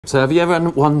So have you ever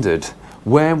wondered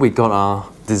where we got our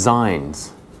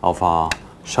designs of our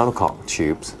shuttlecock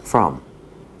tubes from?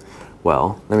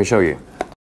 Well, let me show you.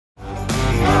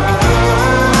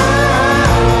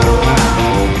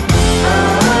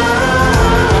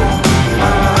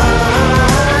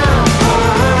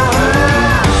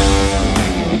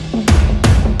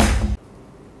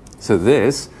 So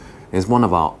this is one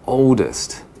of our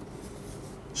oldest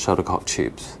shuttlecock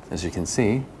tubes. As you can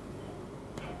see,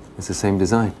 it's the same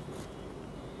design.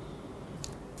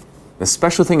 The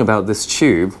special thing about this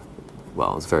tube,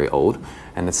 well, it's very old,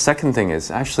 and the second thing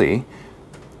is actually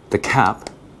the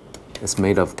cap is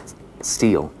made of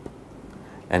steel,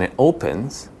 and it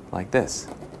opens like this.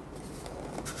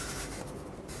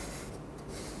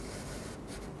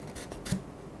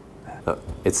 Look,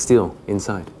 it's steel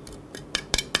inside,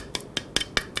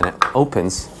 and it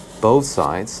opens both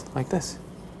sides like this.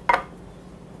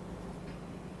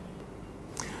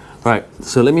 Right,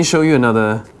 so let me show you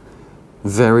another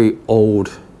very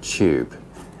old tube.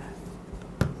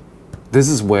 This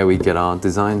is where we get our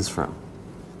designs from.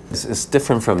 It's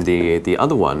different from the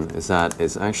other one, is that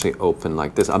it's actually open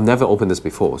like this. I've never opened this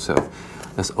before, so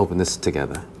let's open this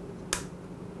together.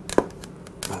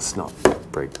 Let's not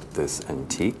break this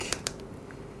antique.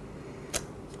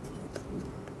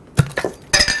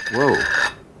 Whoa.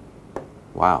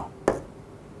 Wow.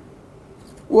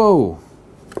 Whoa.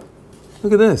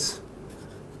 Look at this.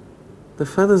 The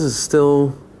feathers are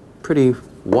still pretty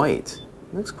white.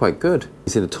 Looks quite good.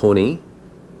 You see the Tawny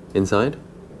inside?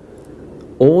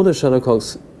 All the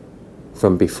shuttlecocks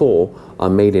from before are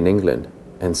made in England,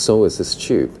 and so is this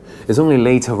tube. It's only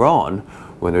later on,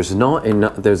 when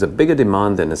there's a bigger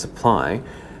demand than the supply,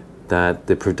 that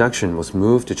the production was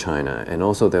moved to China, and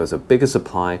also there was a bigger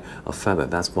supply of feather.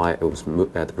 That's why it was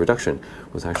the production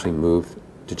was actually moved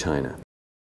to China.